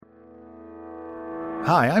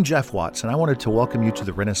Hi, I'm Jeff Watts, and I wanted to welcome you to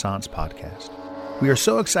the Renaissance Podcast. We are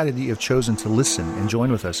so excited that you have chosen to listen and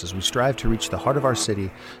join with us as we strive to reach the heart of our city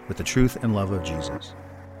with the truth and love of Jesus.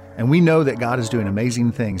 And we know that God is doing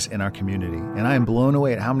amazing things in our community, and I am blown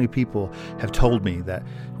away at how many people have told me that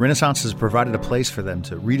Renaissance has provided a place for them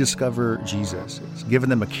to rediscover Jesus. It's given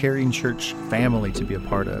them a caring church family to be a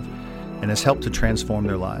part of, and has helped to transform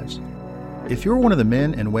their lives. If you're one of the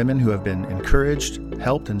men and women who have been encouraged,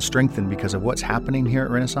 helped, and strengthened because of what's happening here at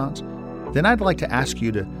Renaissance, then I'd like to ask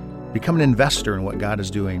you to become an investor in what God is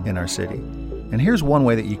doing in our city. And here's one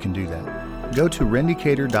way that you can do that. Go to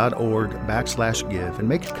rendecatur.org/give and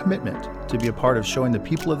make a commitment to be a part of showing the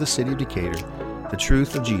people of the city of Decatur the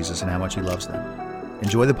truth of Jesus and how much he loves them.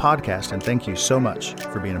 Enjoy the podcast, and thank you so much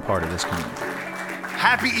for being a part of this community.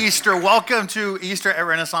 Happy Easter. Welcome to Easter at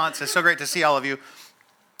Renaissance. It's so great to see all of you.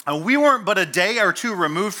 We weren't but a day or two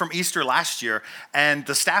removed from Easter last year, and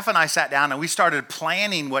the staff and I sat down and we started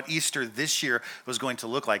planning what Easter this year was going to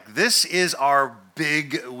look like. This is our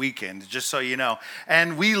big weekend, just so you know.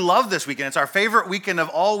 And we love this weekend. It's our favorite weekend of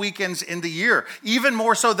all weekends in the year, even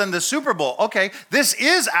more so than the Super Bowl. Okay, this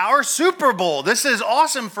is our Super Bowl. This is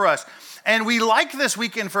awesome for us. And we like this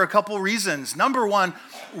weekend for a couple reasons. Number one,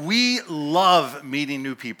 we love meeting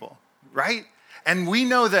new people, right? And we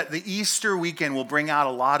know that the Easter weekend will bring out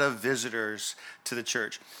a lot of visitors to the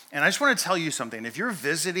church. And I just want to tell you something. If you're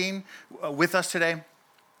visiting with us today,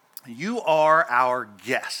 you are our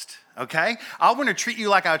guest, okay? I want to treat you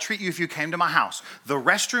like I would treat you if you came to my house. The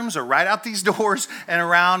restrooms are right out these doors and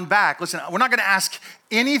around back. Listen, we're not going to ask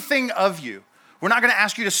anything of you. We're not going to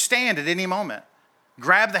ask you to stand at any moment.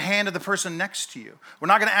 Grab the hand of the person next to you. We're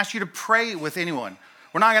not going to ask you to pray with anyone.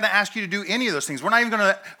 We're not going to ask you to do any of those things. We're not even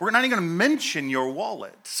going to mention your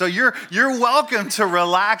wallet. So you're welcome to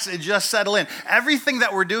relax and just settle in. Everything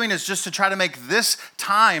that we're doing is just to try to make this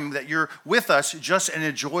time that you're with us just an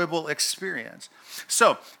enjoyable experience.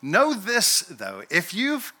 So know this, though. If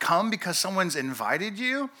you've come because someone's invited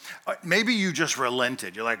you, maybe you just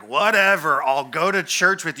relented. You're like, whatever, I'll go to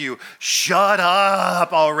church with you. Shut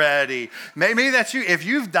up already. Maybe that's you. If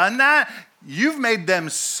you've done that, you've made them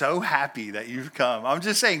so happy that you've come. I'm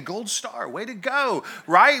just saying, gold star, way to go,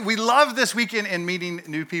 right? We love this weekend in meeting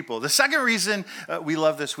new people. The second reason we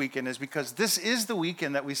love this weekend is because this is the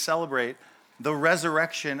weekend that we celebrate the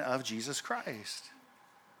resurrection of Jesus Christ.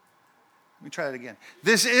 Let me try that again.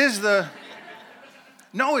 It's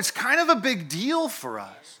kind of a big deal for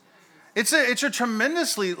us. It's a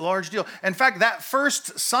tremendously large deal. In fact, that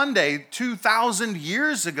first Sunday, 2,000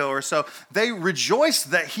 years ago or so, they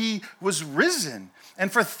rejoiced that he was risen.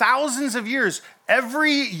 And for thousands of years,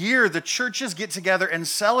 every year the churches get together and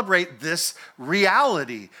celebrate this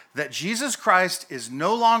reality that Jesus Christ is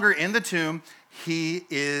no longer in the tomb. He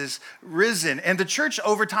is risen. And the church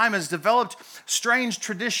over time has developed strange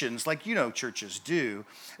traditions like churches do.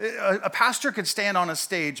 A pastor could stand on a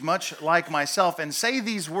stage, much like myself, and say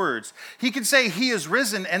these words. He could say, he is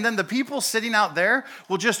risen, and then the people sitting out there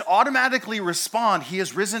will just automatically respond, he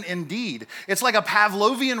is risen indeed. It's like a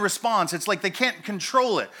Pavlovian response. It's like they can't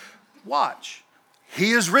control it. Watch.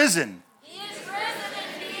 He is risen. He is risen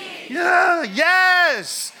indeed. Yeah,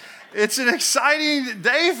 yes. It's an exciting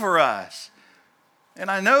day for us. And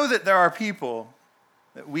I know that there are people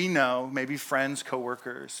that we know, maybe friends,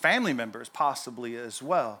 coworkers, family members, possibly as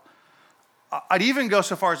well. I'd even go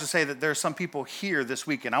so far as to say that there are some people here this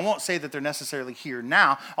weekend. I won't say that they're necessarily here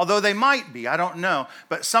now, although they might be. I don't know.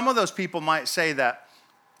 But some of those people might say that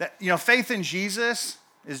faith in Jesus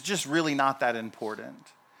is just really not that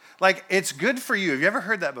important. Like, it's good for you. Have you ever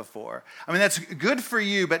heard that before? I mean, that's good for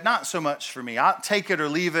you, but not so much for me. I'll take it or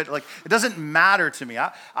leave it. Like, it doesn't matter to me.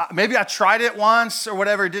 Maybe I tried it once or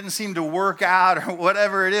whatever. It didn't seem to work out or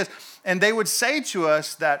whatever it is. And they would say to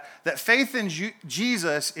us that faith in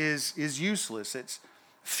Jesus is useless. It's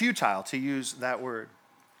futile, to use that word.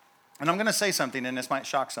 And I'm going to say something, and this might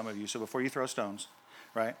shock some of you. So before you throw stones,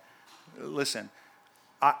 right? Listen,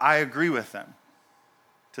 I agree with them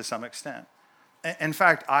to some extent. In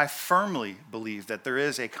fact, I firmly believe that there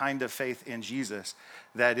is a kind of faith in Jesus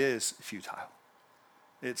that is futile.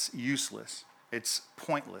 It's useless. It's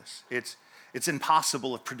pointless. It's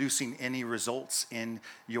impossible of producing any results in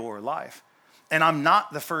your life. And I'm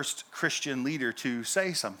not the first Christian leader to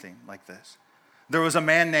say something like this. There was a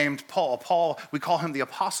man named Paul. Paul, we call him the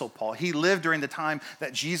Apostle Paul. He lived during the time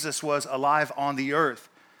that Jesus was alive on the earth.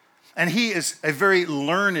 And he is a very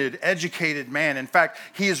learned, educated man. In fact,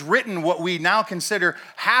 he has written what we now consider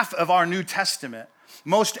half of our New Testament.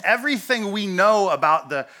 Most everything we know about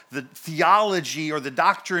the theology or the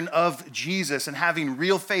doctrine of Jesus and having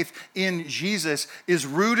real faith in Jesus is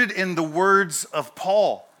rooted in the words of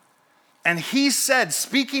Paul. And he said,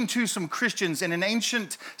 speaking to some Christians in an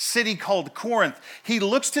ancient city called Corinth, he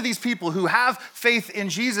looks to these people who have faith in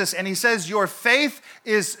Jesus and he says, your faith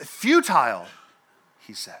is futile,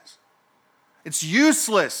 he says. It's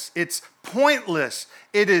useless, it's pointless,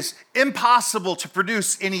 it is impossible to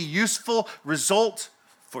produce any useful result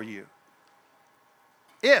for you.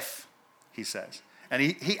 If, he says, and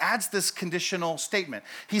he adds this conditional statement.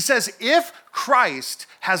 He says, if Christ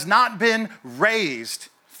has not been raised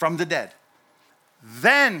from the dead,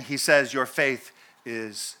 then, he says, your faith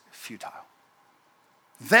is futile.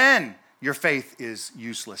 Then your faith is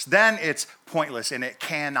useless. Then it's pointless and it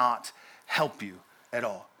cannot help you at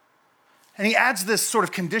all. And he adds this sort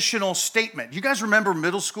of conditional statement. You guys remember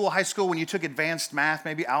middle school, high school, when you took advanced math,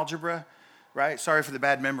 maybe algebra, right? Sorry for the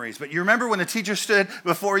bad memories. But you remember when the teacher stood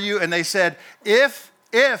before you and they said, if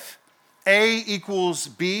A equals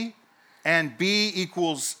B and B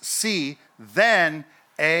equals C, then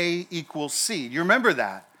A equals C. You remember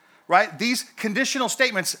that, right? These conditional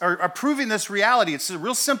statements are proving this reality. It's a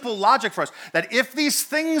real simple logic for us, that if these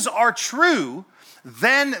things are true,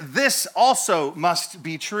 then this also must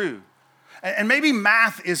be true. And maybe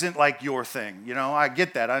math isn't like your thing. You know, I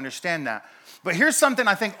get that. I understand that. But here's something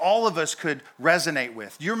I think all of us could resonate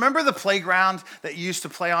with. Do you remember the playground that you used to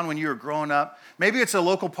play on when you were growing up? Maybe it's a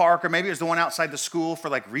local park, or maybe it's the one outside the school for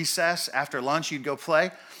like recess. After lunch, you'd go play.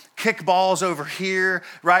 Kickballs over here,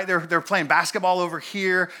 right? They're playing basketball over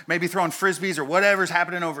here, maybe throwing frisbees or whatever's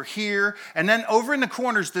happening over here. And then over in the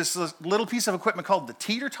corners, this little piece of equipment called the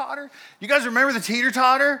teeter-totter. You guys remember the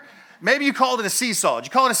teeter-totter? Maybe you called it a seesaw. Did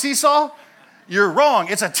you call it a seesaw? You're wrong.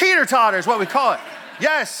 It's a teeter-totter is what we call it.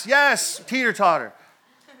 Yes, teeter-totter.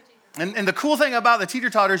 And the cool thing about the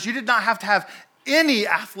teeter-totter is you did not have to have any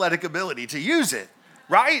athletic ability to use it,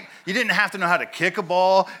 right? You didn't have to know how to kick a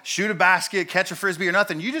ball, shoot a basket, catch a frisbee or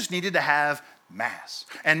nothing. You just needed to have mass.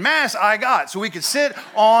 And mass I got, so we could sit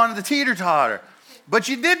on the teeter-totter. But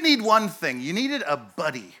you did need one thing. You needed a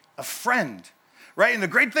buddy, a friend, right? And the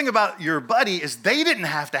great thing about your buddy is they didn't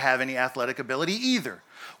have to have any athletic ability either.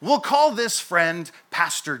 We'll call this friend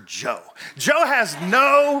Pastor Joe. Joe has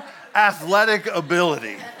no athletic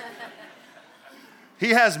ability. He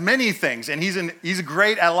has many things, and he's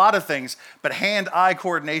great at a lot of things, but hand-eye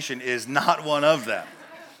coordination is not one of them.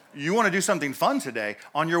 You want to do something fun today,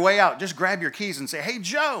 on your way out, just grab your keys and say, hey,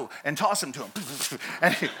 Joe, and toss them to him.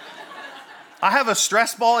 And I have a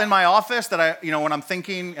stress ball in my office that when I'm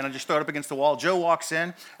thinking and I just throw it up against the wall, Joe walks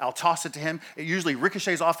in, I'll toss it to him. It usually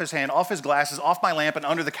ricochets off his hand, off his glasses, off my lamp, and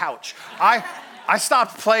under the couch. I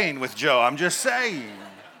stopped playing with Joe, I'm just saying.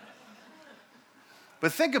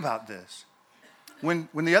 But think about this. When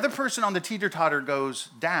the other person on the teeter-totter goes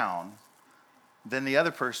down, then the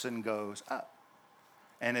other person goes up.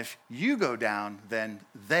 And if you go down, then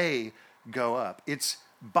they go up. It's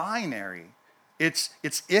binary. It's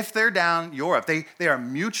if they're down, you're up. They are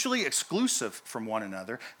mutually exclusive from one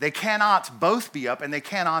another. They cannot both be up and they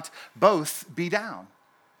cannot both be down.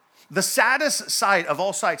 The saddest sight of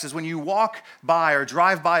all sights is when you walk by or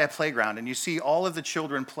drive by a playground and you see all of the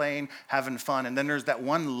children playing, having fun, and then there's that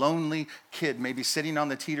one lonely kid maybe sitting on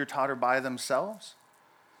the teeter-totter by themselves.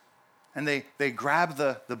 And they grab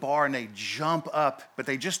the bar and they jump up, but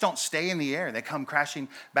they just don't stay in the air. They come crashing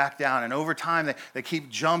back down. And over time, they keep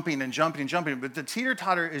jumping and jumping and jumping. But the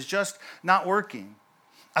teeter-totter is just not working.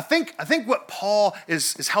 I think what Paul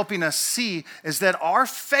is helping us see is that our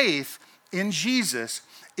faith in Jesus,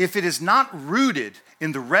 if it is not rooted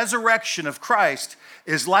in the resurrection of Christ,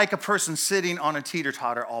 is like a person sitting on a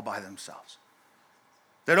teeter-totter all by themselves.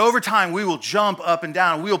 That over time, we will jump up and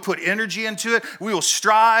down. We will put energy into it. We will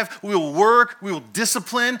strive. We will work. We will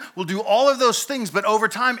discipline. We'll do all of those things. But over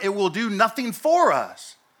time, it will do nothing for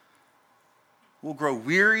us. We'll grow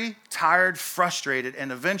weary, tired, frustrated,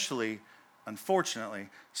 and eventually, unfortunately,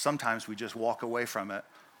 sometimes we just walk away from it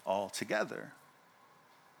altogether.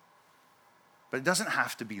 But it doesn't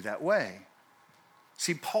have to be that way.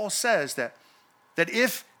 See, Paul says that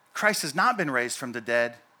if Christ has not been raised from the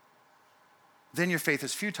dead, then your faith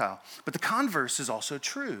is futile. But the converse is also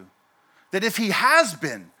true. That if he has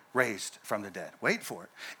been raised from the dead, wait for it.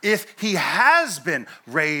 If he has been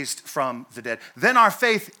raised from the dead, then our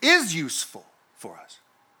faith is useful for us.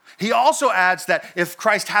 He also adds that if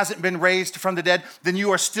Christ hasn't been raised from the dead, then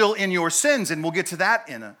you are still in your sins, and we'll get to that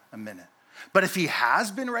in a minute. But if he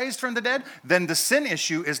has been raised from the dead, then the sin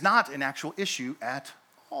issue is not an actual issue at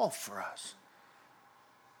all for us.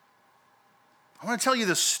 I want to tell you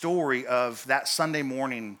the story of that Sunday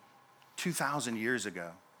morning 2,000 years ago.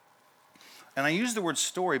 And I use the word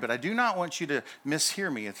story, but I do not want you to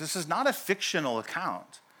mishear me. This is not a fictional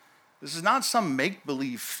account. This is not some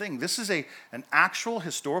make-believe thing. This is an actual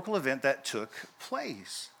historical event that took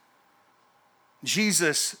place.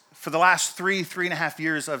 Jesus, for the last 3.5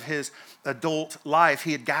 years of his adult life,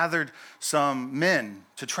 he had gathered some men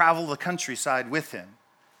to travel the countryside with him.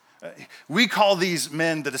 We call these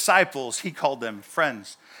men the disciples. He called them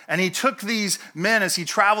friends. And he took these men as he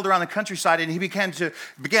traveled around the countryside and he began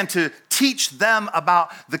to teach them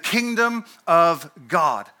about the kingdom of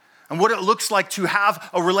God and what it looks like to have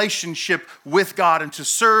a relationship with God and to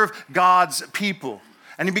serve God's people.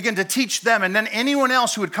 And he began to teach them and then anyone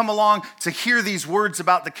else who would come along to hear these words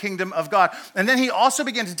about the kingdom of God. And then he also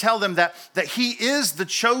began to tell them that he is the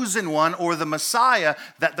chosen one or the Messiah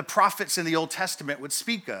that the prophets in the Old Testament would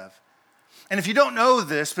speak of. And if you don't know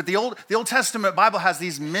this, but the Old Testament Bible has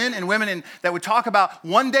these men and women that would talk about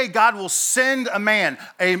one day God will send a man,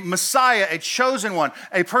 a Messiah, a chosen one.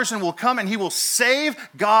 A person will come and he will save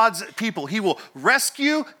God's people. He will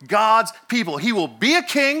rescue God's people. He will be a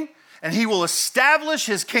king and he will establish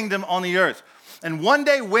his kingdom on the earth. And one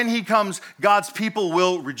day when he comes, God's people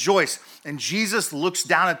will rejoice. And Jesus looks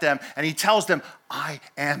down at them and he tells them, I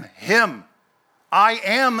am him. I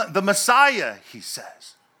am the Messiah, he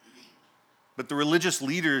says. But the religious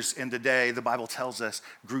leaders in the day, the Bible tells us,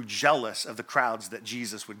 grew jealous of the crowds that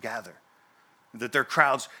Jesus would gather.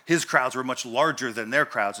 That his crowds were much larger than their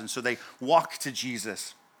crowds. And so they walked to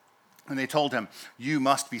Jesus and they told him, you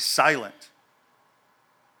must be silent.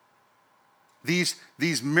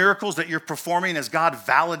 These miracles that you're performing as God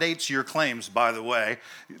validates your claims, by the way,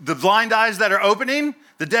 the blind eyes that are opening,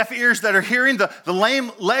 the deaf ears that are hearing, the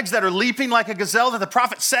lame legs that are leaping like a gazelle that the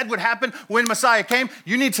prophet said would happen when Messiah came,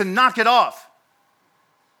 you need to knock it off.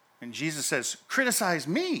 And Jesus says, criticize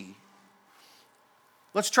me.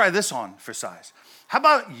 Let's try this on for size. How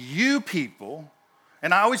about you people?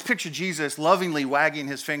 And I always picture Jesus lovingly wagging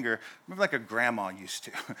his finger, like a grandma used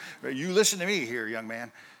to. You listen to me here, young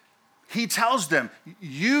man. He tells them,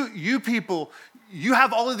 you people, you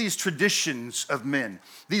have all of these traditions of men,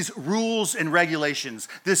 these rules and regulations,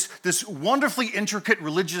 this wonderfully intricate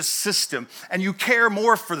religious system, and you care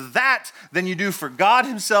more for that than you do for God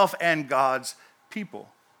himself and God's people.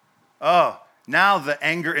 Oh, now the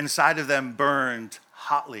anger inside of them burned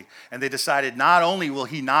hotly, and they decided not only will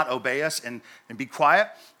he not obey us and be quiet,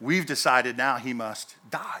 we've decided now he must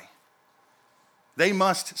die. They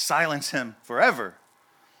must silence him forever.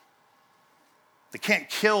 They can't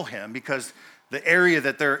kill him because the area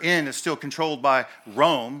that they're in is still controlled by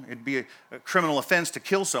Rome. It'd be a criminal offense to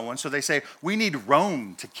kill someone. So they say, we need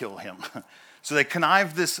Rome to kill him. So they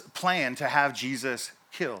connive this plan to have Jesus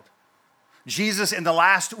killed. Jesus, in the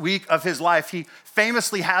last week of his life, he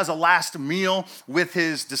famously has a last meal with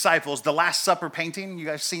his disciples. The Last Supper painting, you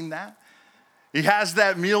guys seen that? He has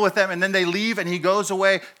that meal with them, and then they leave, and he goes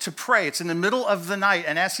away to pray. It's in the middle of the night,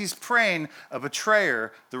 and as he's praying, a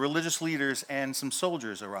betrayer, the religious leaders, and some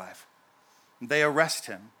soldiers arrive. They arrest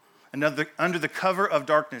him. And under the cover of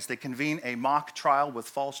darkness, they convene a mock trial with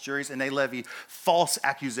false juries, and they levy false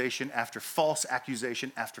accusation after false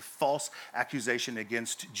accusation after false accusation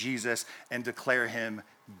against Jesus and declare him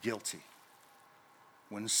guilty.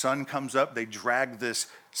 When sun comes up, they drag this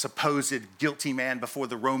supposed guilty man before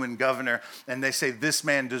the Roman governor, and they say, this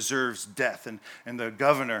man deserves death. And the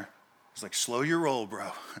governor is like, slow your roll,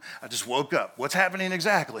 bro. I just woke up. What's happening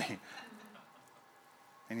exactly?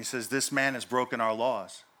 And he says, this man has broken our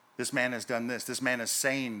laws. This man has done this. This man is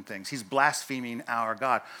saying things. He's blaspheming our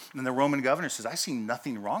God. And the Roman governor says, I see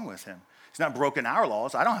nothing wrong with him. He's not broken our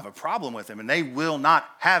laws. I don't have a problem with him. And they will not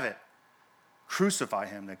have it. Crucify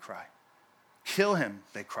him, they cry. Kill him,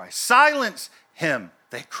 they cry. Silence him,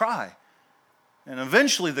 they cry. And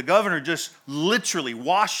eventually the governor just literally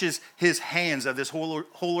washes his hands of this whole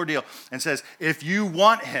ordeal and says, if you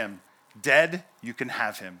want him dead, you can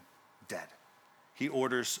have him dead. He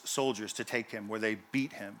orders soldiers to take him where they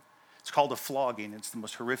beat him. It's called a flogging. It's the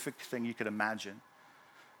most horrific thing you could imagine.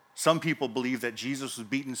 Some people believe that Jesus was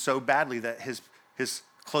beaten so badly that his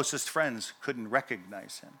closest friends couldn't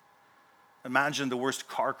recognize him. Imagine the worst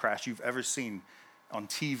car crash you've ever seen on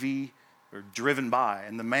TV or driven by,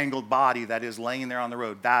 and the mangled body that is laying there on the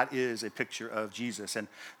road. That is a picture of Jesus. And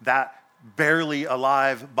that barely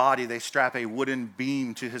alive body, they strap a wooden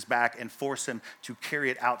beam to his back and force him to carry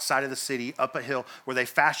it outside of the city, up a hill, where they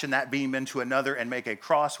fashion that beam into another and make a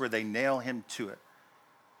cross where they nail him to it.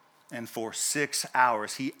 And for 6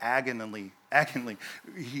 hours, he agonizingly,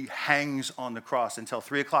 he hangs on the cross until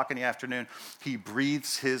 3 o'clock in the afternoon. He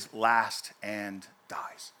breathes his last and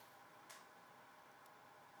dies.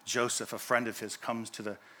 Joseph, a friend of his, comes to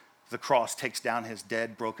the cross, takes down his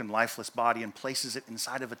dead, broken, lifeless body and places it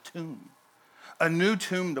inside of a tomb. A new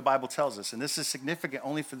tomb, the Bible tells us, and this is significant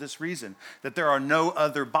only for this reason, that there are no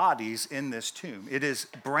other bodies in this tomb. It is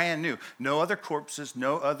brand new. No other corpses,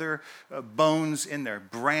 no other bones in there.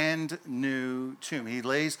 Brand new tomb. He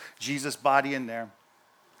lays Jesus' body in there,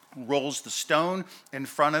 rolls the stone in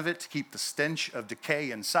front of it to keep the stench of decay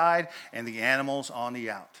inside and the animals on the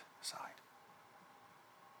outside.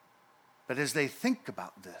 But as they think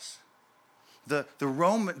about this, the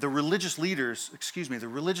religious leaders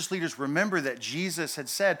remember that Jesus had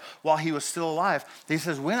said while he was still alive, he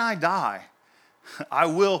says, when I die, I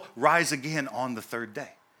will rise again on the third day.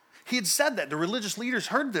 He had said that. The religious leaders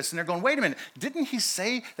heard this and they're going, wait a minute, didn't he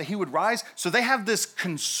say that he would rise? So they have this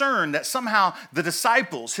concern that somehow the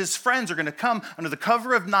disciples, his friends, are going to come under the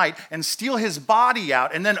cover of night and steal his body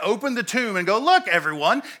out and then open the tomb and go, look,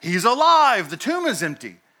 everyone, he's alive. The tomb is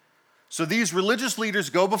empty. So these religious leaders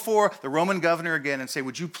go before the Roman governor again and say,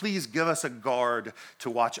 would you please give us a guard to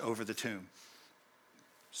watch over the tomb?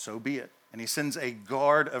 So be it. And he sends a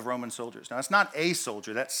guard of Roman soldiers. Now, it's not a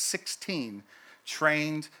soldier. That's 16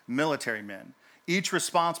 trained military men, each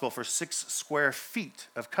responsible for 6 square feet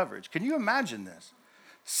of coverage. Can you imagine this?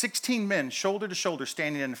 16 men, shoulder to shoulder,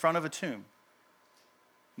 standing in front of a tomb.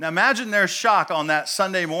 Now imagine their shock on that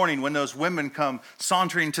Sunday morning when those women come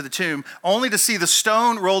sauntering to the tomb, only to see the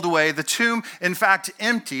stone rolled away, the tomb, in fact,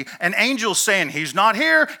 empty, and angels saying, he's not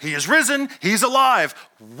here, he is risen, he's alive.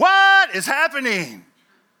 What is happening?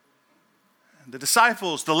 The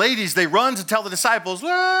disciples, the ladies, they run to tell the disciples,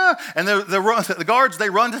 and the guards, they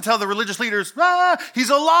run to tell the religious leaders, he's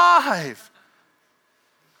alive.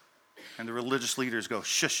 And the religious leaders go,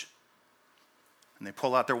 shush. And they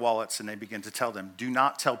pull out their wallets and they begin to tell them, do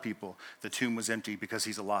not tell people the tomb was empty because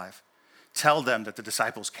he's alive. Tell them that the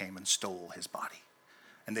disciples came and stole his body.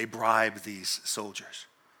 And they bribe these soldiers.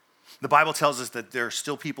 The Bible tells us that there are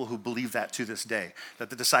still people who believe that to this day,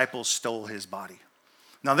 that the disciples stole his body.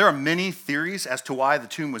 Now, there are many theories as to why the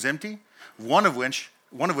tomb was empty, one of which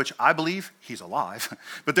I believe he's alive,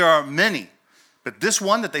 but there are many. But this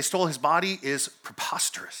one that they stole his body is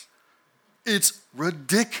preposterous. It's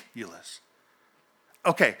ridiculous.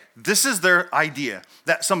 Okay, this is their idea,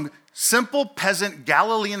 that some simple peasant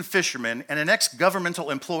Galilean fisherman and an ex-governmental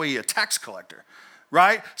employee, a tax collector,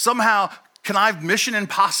 right, somehow connived Mission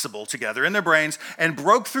Impossible together in their brains and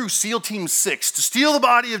broke through SEAL Team 6 to steal the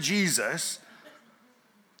body of Jesus.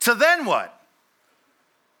 To then what?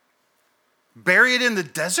 Bury it in the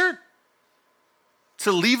desert?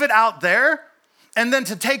 To leave it out there? And then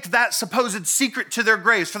to take that supposed secret to their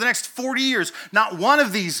graves for the next 40 years. Not one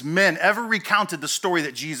of these men ever recounted the story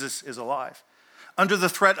that Jesus is alive. Under the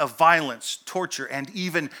threat of violence, torture, and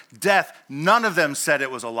even death, none of them said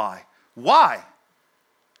it was a lie. Why?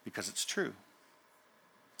 Because it's true.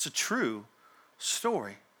 It's a true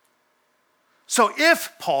story. So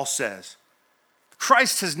if Paul says,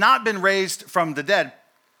 Christ has not been raised from the dead,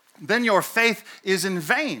 then your faith is in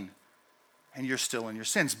vain and you're still in your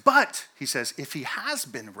sins. But, he says, if he has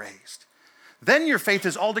been raised, then your faith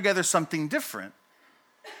is altogether something different.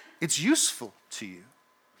 It's useful to you.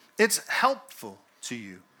 It's helpful to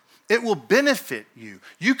you. It will benefit you.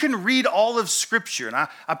 You can read all of Scripture. And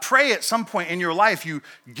I pray at some point in your life you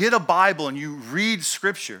get a Bible and you read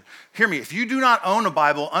Scripture. Hear me, if you do not own a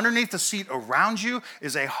Bible, underneath the seat around you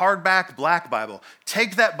is a hardback black Bible.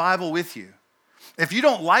 Take that Bible with you. If you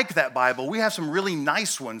don't like that Bible, we have some really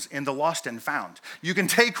nice ones in the Lost and Found. You can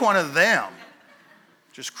take one of them.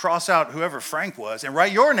 Just cross out whoever Frank was and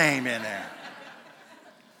write your name in there.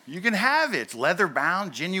 You can have it. Leather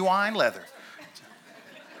bound, genuine leather.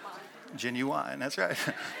 Genuine, that's right.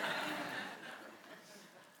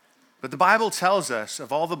 But the Bible tells us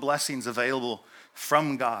of all the blessings available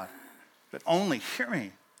from God, but only, hear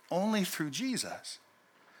me, only through Jesus,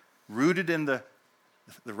 rooted in the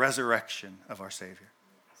resurrection of our Savior.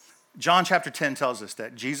 John chapter 10 tells us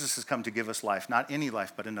that Jesus has come to give us life, not any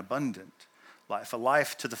life, but an abundant life, a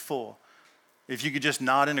life to the full. If you could just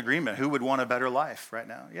nod in agreement, who would want a better life right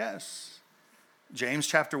now? Yes. James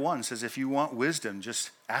chapter 1 says, if you want wisdom, just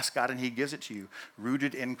ask God and he gives it to you,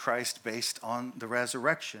 rooted in Christ based on the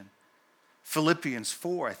resurrection. Philippians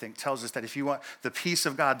 4, I think, tells us that if you want the peace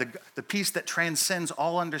of God, the peace that transcends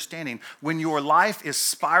all understanding, when your life is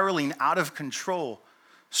spiraling out of control,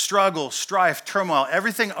 struggle, strife, turmoil,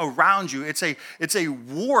 everything around you, it's a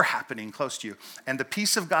war happening close to you. And the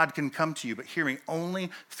peace of God can come to you, but hear me, only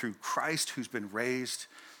through Christ who's been raised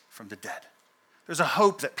from the dead. There's a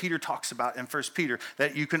hope that Peter talks about in 1 Peter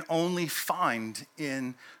that you can only find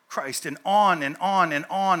in Christ. And on and on and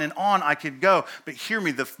on and on I could go. But hear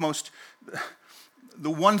me, the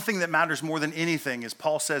one thing that matters more than anything is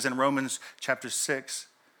Paul says in Romans chapter 6,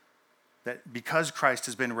 that because Christ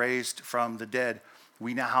has been raised from the dead,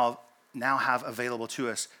 we now have available to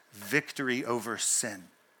us victory over sin.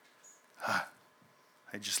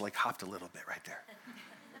 I just hopped a little bit right there.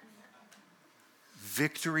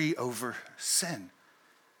 Victory over sin.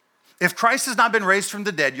 If Christ has not been raised from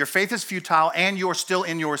the dead, your faith is futile and you're still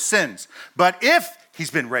in your sins. But if he's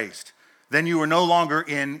been raised, then you are no longer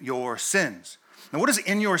in your sins. Now, what does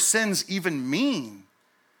in your sins even mean?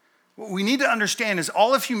 What we need to understand is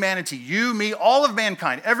all of humanity, you, me, all of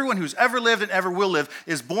mankind, everyone who's ever lived and ever will live,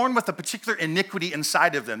 is born with a particular iniquity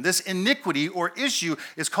inside of them. This iniquity or issue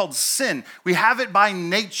is called sin. We have it by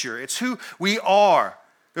nature. It's who we are.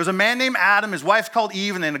 There was a man named Adam, his wife called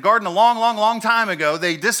Eve, and in a garden a long, long, long time ago,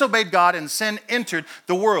 they disobeyed God and sin entered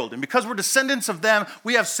the world. And because we're descendants of them,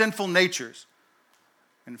 we have sinful natures.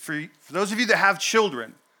 And for those of you that have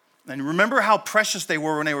children, and remember how precious they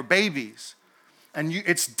were when they were babies, and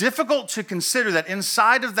it's difficult to consider that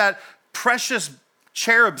inside of that precious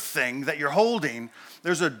cherub thing that you're holding,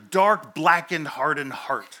 there's a dark, blackened, hardened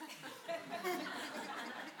heart.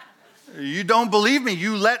 You don't believe me?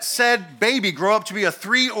 You let said baby grow up to be a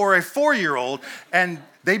 3 or a 4-year-old, and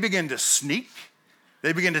they begin to sneak.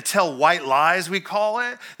 They begin to tell white lies, we call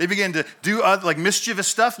it. They begin to do mischievous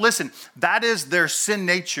stuff. Listen, that is their sin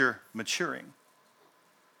nature maturing.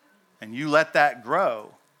 And you let that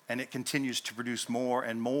grow, and it continues to produce more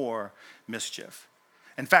and more mischief.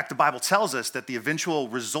 In fact, the Bible tells us that the eventual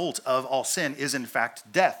result of all sin is, in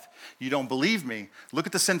fact, death. You don't believe me? Look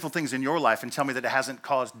at the sinful things in your life and tell me that it hasn't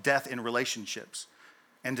caused death in relationships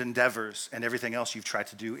and endeavors and everything else you've tried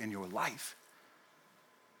to do in your life.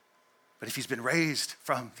 But if he's been raised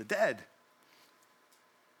from the dead,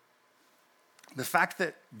 the fact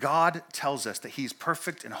that God tells us that he's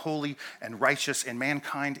perfect and holy and righteous and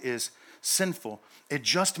mankind is sinful, it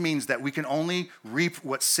just means that we can only reap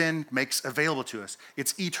what sin makes available to us.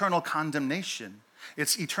 It's eternal condemnation.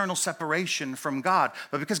 It's eternal separation from God.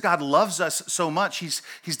 But because God loves us so much,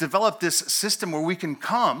 he's developed this system where we can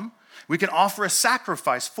offer a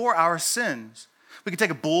sacrifice for our sins. We could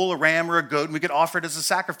take a bull, a ram, or a goat, and we could offer it as a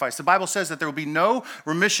sacrifice. The Bible says that there will be no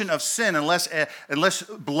remission of sin unless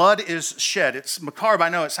blood is shed. It's macabre, I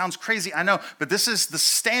know. It sounds crazy, I know. But this is the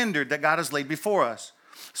standard that God has laid before us.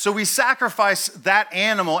 So we sacrifice that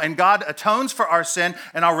animal, and God atones for our sin,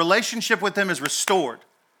 and our relationship with him is restored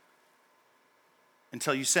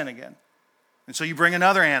until you sin again. And so you bring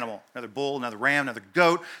another animal, another bull, another ram, another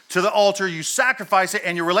goat, to the altar, you sacrifice it,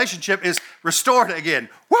 and your relationship is restored again.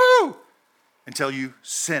 Woo! Until you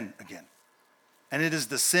sin again. And it is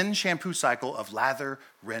the sin shampoo cycle of lather,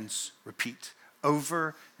 rinse, repeat,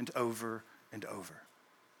 over and over and over.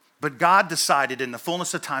 But God decided in the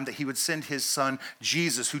fullness of time that he would send his son,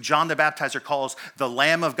 Jesus, who John the Baptizer calls the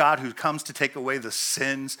Lamb of God who comes to take away the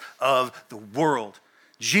sins of the world.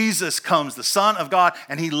 Jesus comes, the Son of God,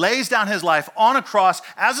 and he lays down his life on a cross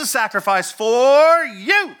as a sacrifice for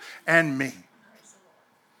you and me.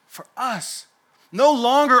 For us. No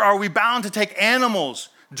longer are we bound to take animals,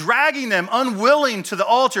 dragging them unwilling to the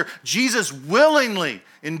altar. Jesus willingly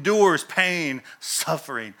endures pain,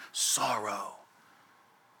 suffering, sorrow.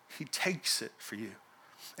 He takes it for you.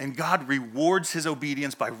 And God rewards his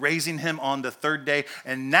obedience by raising him on the third day.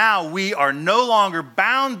 And now we are no longer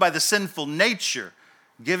bound by the sinful nature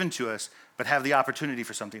given to us, but have the opportunity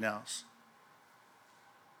for something else.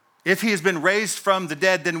 If he has been raised from the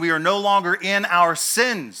dead, then we are no longer in our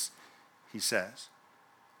sins, he says.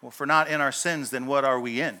 Well, if we're not in our sins, then what are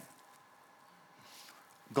we in?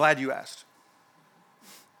 Glad you asked.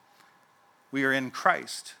 We are in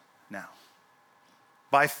Christ now.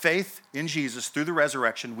 By faith in Jesus, through the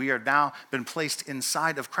resurrection, we are now been placed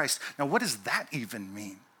inside of Christ. Now, what does that even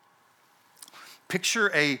mean?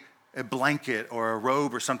 Picture a blanket or a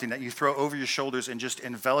robe or something that you throw over your shoulders and just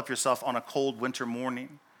envelop yourself on a cold winter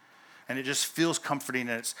morning. And it just feels comforting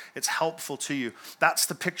and it's helpful to you. That's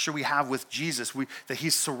the picture we have with Jesus, that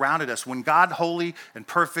he's surrounded us. When God, holy and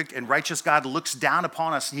perfect and righteous God, looks down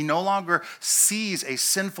upon us, he no longer sees a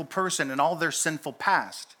sinful person and all their sinful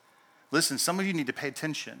past. Listen, some of you need to pay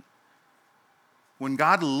attention. When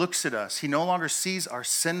God looks at us, he no longer sees our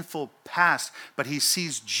sinful past, but he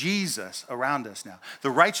sees Jesus around us now.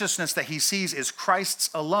 The righteousness that he sees is Christ's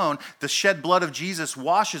alone. The shed blood of Jesus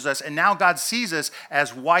washes us, and now God sees us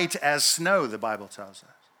as white as snow, the Bible tells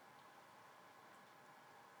us.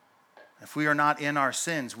 If we are not in our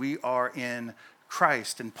sins, we are in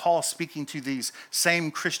Christ. And Paul, speaking to these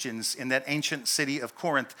same Christians in that ancient city of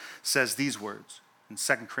Corinth, says these words. In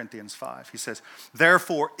 2 Corinthians 5, he says,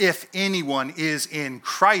 therefore, if anyone is in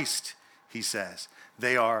Christ, he says,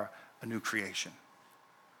 they are a new creation.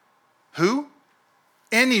 Who?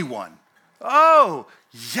 Anyone. Oh,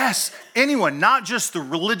 yes, anyone, not just the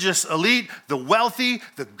religious elite, the wealthy,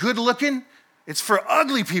 the good looking. It's for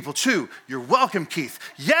ugly people too. You're welcome, Keith.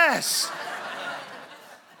 Yes.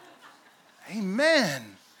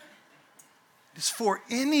 Amen. It's for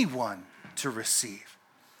anyone to receive.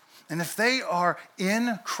 And if they are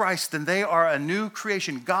in Christ, then they are a new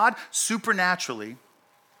creation. God supernaturally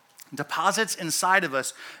deposits inside of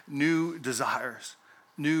us new desires,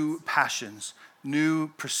 new passions, new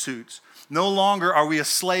pursuits. No longer are we a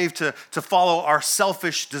slave to follow our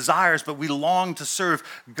selfish desires, but we long to serve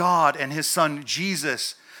God and his son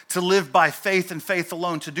Jesus, to live by faith and faith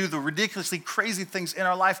alone, to do the ridiculously crazy things in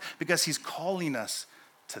our life because he's calling us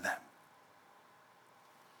to them.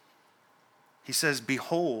 He says,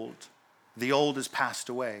 behold, the old is passed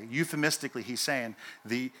away. Euphemistically, he's saying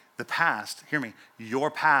the past, hear me,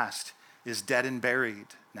 your past is dead and buried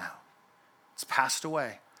now. It's passed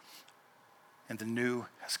away. And the new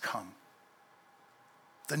has come.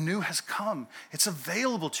 The new has come. It's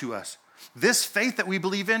available to us. This faith that we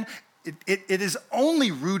believe in, it is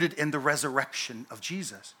only rooted in the resurrection of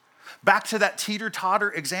Jesus. Back to that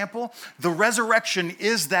teeter-totter example, the resurrection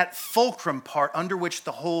is that fulcrum part under which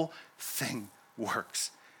the whole thing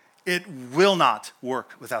works. It will not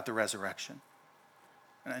work without the resurrection.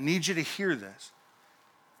 And I need you to hear this.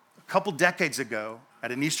 A couple decades ago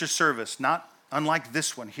at an Easter service, not unlike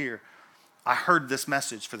this one here, I heard this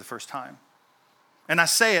message for the first time. And I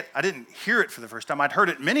say it, I didn't hear it for the first time. I'd heard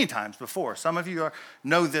it many times before. Some of you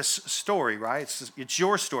know this story, right? It's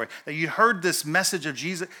your story. That you heard this message of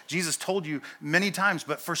Jesus. Jesus told you many times.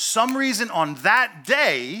 But for some reason on that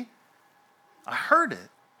day, I heard it.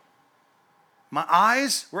 My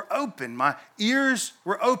eyes were open. My ears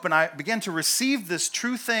were open. I began to receive this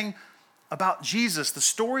true thing about Jesus. The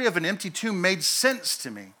story of an empty tomb made sense to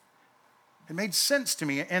me. It made sense to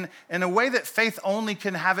me in a way that faith only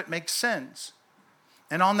can have it make sense.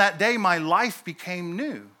 And on that day, my life became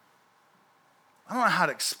new. I don't know how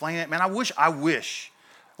to explain it, man. I wish there's I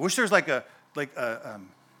wish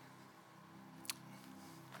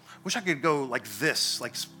I could go like this.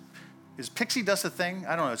 Like, is pixie dust a thing?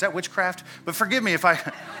 I don't know. Is that witchcraft? But forgive me if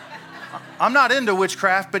I'm not into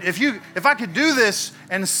witchcraft, but if I could do this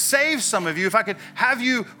and save some of you, if I could have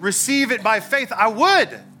you receive it by faith, I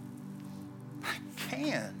would. I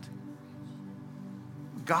can't.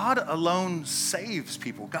 God alone saves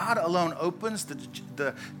people. God alone opens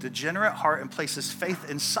the degenerate heart and places faith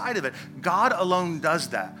inside of it. God alone does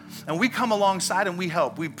that. And we come alongside and we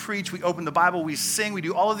help. We preach, we open the Bible, we sing, we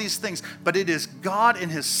do all of these things. But it is God in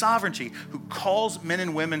his sovereignty who calls men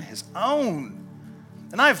and women his own.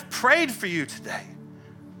 And I've prayed for you today.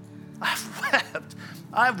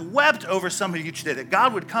 I've wept over some of you today that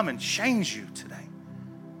God would come and change you today.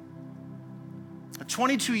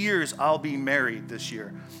 22 years I'll be married this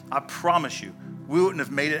year. I promise you, we wouldn't have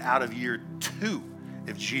made it out of year 2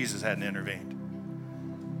 if Jesus hadn't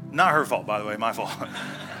intervened. Not her fault, by the way, my fault.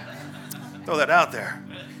 Throw that out there.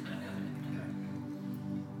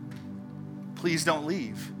 Please don't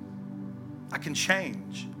leave. I can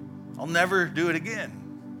change. I'll never do it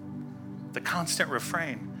again. The constant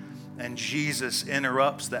refrain. And Jesus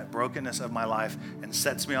interrupts that brokenness of my life and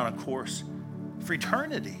sets me on a course for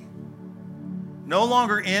eternity. No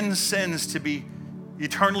longer in sins to be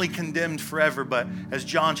eternally condemned forever, but as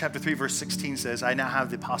John chapter 3, verse 16 says, I now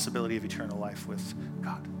have the possibility of eternal life with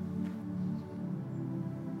God.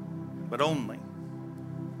 But only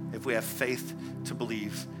if we have faith to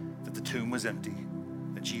believe that the tomb was empty,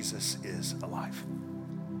 that Jesus is alive.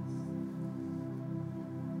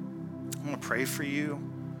 I'm going to pray for you.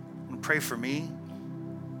 I'm going to pray for me.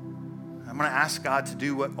 I'm going to ask God to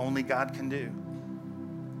do what only God can do.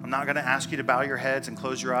 I'm not going to ask you to bow your heads and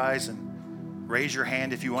close your eyes and raise your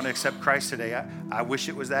hand if you want to accept Christ today. I wish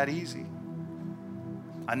it was that easy.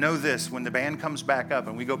 I know this, when the band comes back up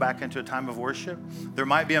and we go back into a time of worship, there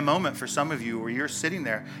might be a moment for some of you where you're sitting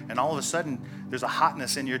there and all of a sudden there's a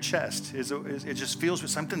hotness in your chest. It just feels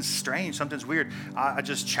something's strange, something's weird. I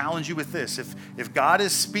just challenge you with this. If God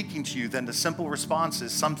is speaking to you, then the simple response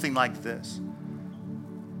is something like this.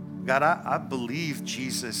 God, I believe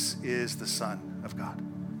Jesus is the Son of God.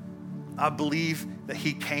 I believe that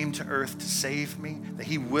he came to earth to save me, that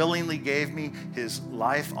he willingly gave me his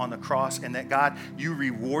life on the cross, and that God, you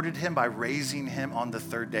rewarded him by raising him on the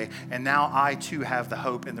third day. And now I too have the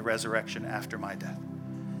hope in the resurrection after my death.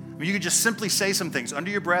 I mean, you could just simply say some things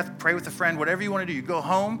under your breath, pray with a friend, whatever you want to do. You go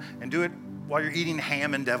home and do it while you're eating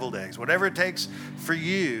ham and deviled eggs. Whatever it takes for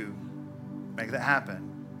you, make that happen.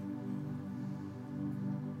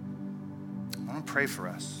 I want to pray for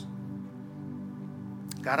us.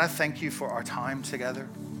 God, I thank you for our time together.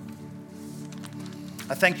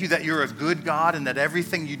 I thank you that you're a good God and that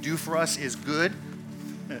everything you do for us is good.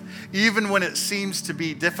 Even when it seems to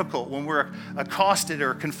be difficult, when we're accosted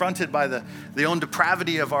or confronted by the own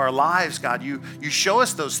depravity of our lives, God, you show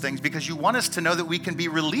us those things because you want us to know that we can be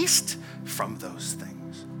released from those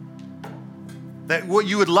things. That what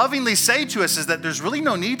you would lovingly say to us is that there's really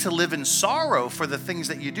no need to live in sorrow for the things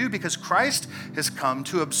that you do because Christ has come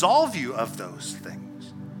to absolve you of those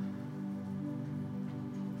things.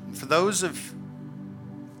 And for those of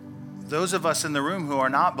us in the room who are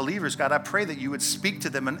not believers, God, I pray that you would speak to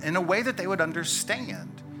them in a way that they would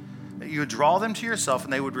understand, that you would draw them to yourself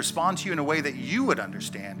and they would respond to you in a way that you would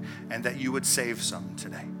understand and that you would save some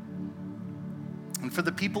today. And for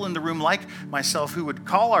the people in the room like myself who would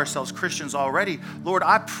call ourselves Christians already, Lord,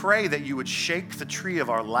 I pray that you would shake the tree of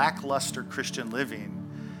our lackluster Christian living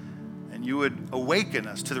and you would awaken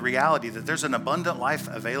us to the reality that there's an abundant life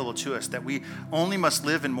available to us, that we only must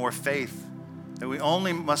live in more faith, that we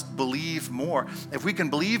only must believe more. If we can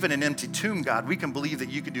believe in an empty tomb, God, we can believe that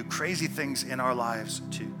you can do crazy things in our lives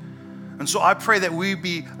too. And so I pray that we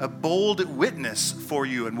be a bold witness for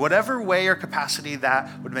you in whatever way or capacity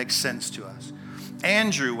that would make sense to us.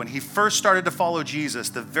 Andrew, when he first started to follow Jesus,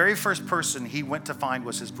 the very first person he went to find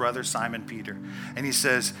was his brother Simon Peter. And he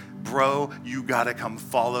says, bro, you gotta come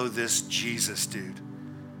follow this Jesus dude.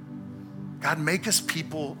 God, make us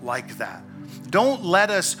people like that. Don't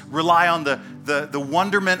let us rely on the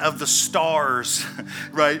wonderment of the stars,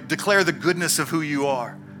 right? Declare the goodness of who you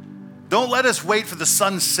are. Don't let us wait for the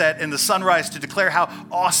sunset and the sunrise to declare how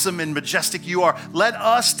awesome and majestic you are. Let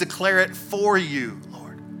us declare it for you,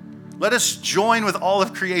 Lord. Let us join with all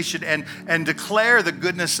of creation and declare the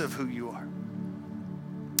goodness of who you are.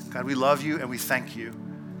 God, we love you and we thank you.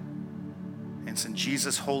 And it's in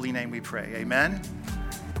Jesus' holy name we pray. Amen.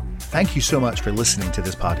 Thank you so much for listening to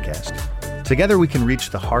this podcast. Together we can reach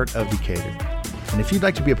the heart of Decatur. And if you'd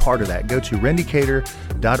like to be a part of that, go to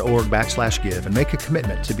rendecatur.org/give and make a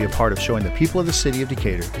commitment to be a part of showing the people of the city of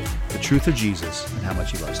Decatur the truth of Jesus and how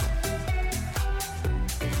much he loves them.